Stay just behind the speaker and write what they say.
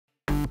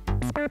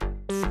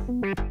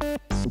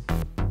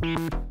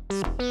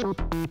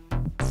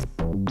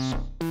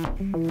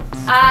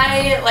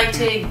I like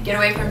to get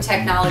away from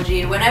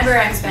technology whenever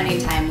I'm spending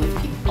time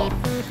with people,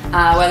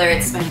 whether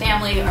it's my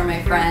family or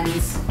my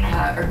friends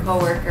or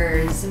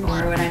coworkers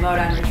or when I'm out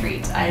on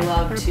retreat. I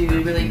love to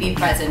really be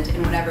present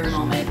in whatever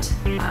moment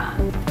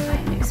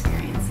I'm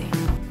experiencing.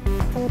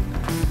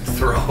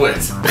 Throw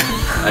it.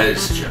 I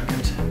just chuck it.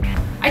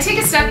 I take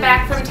a step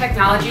back from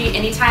technology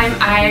anytime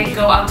I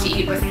go out to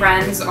eat with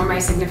friends or my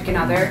significant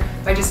other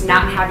by just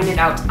not having it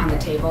out on the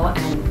table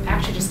and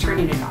actually just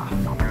turning it off.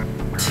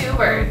 2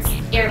 words,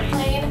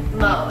 airplane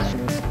mode.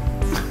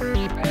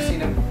 I just need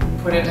to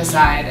put it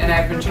aside, and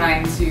I've been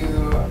trying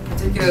to,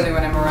 particularly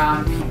when I'm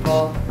around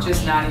people,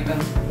 just not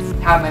even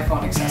have my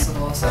phone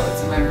accessible, so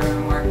it's in my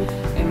room or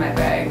in my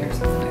bag or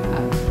something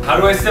like that. How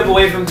do I step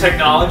away from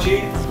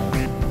technology?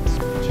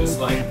 Just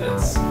like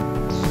this.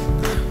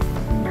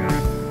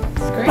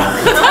 Great.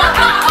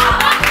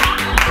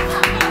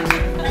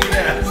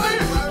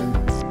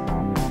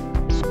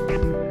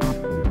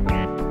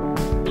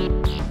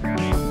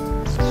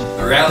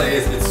 The reality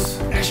is, it's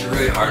actually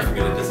really hard for me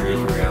to disagree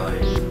from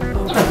reality.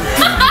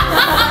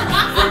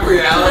 From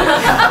reality?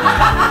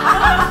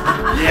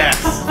 Yes.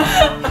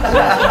 I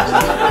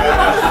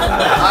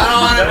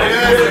don't want to do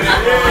this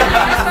anymore.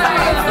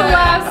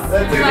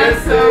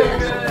 That's the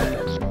last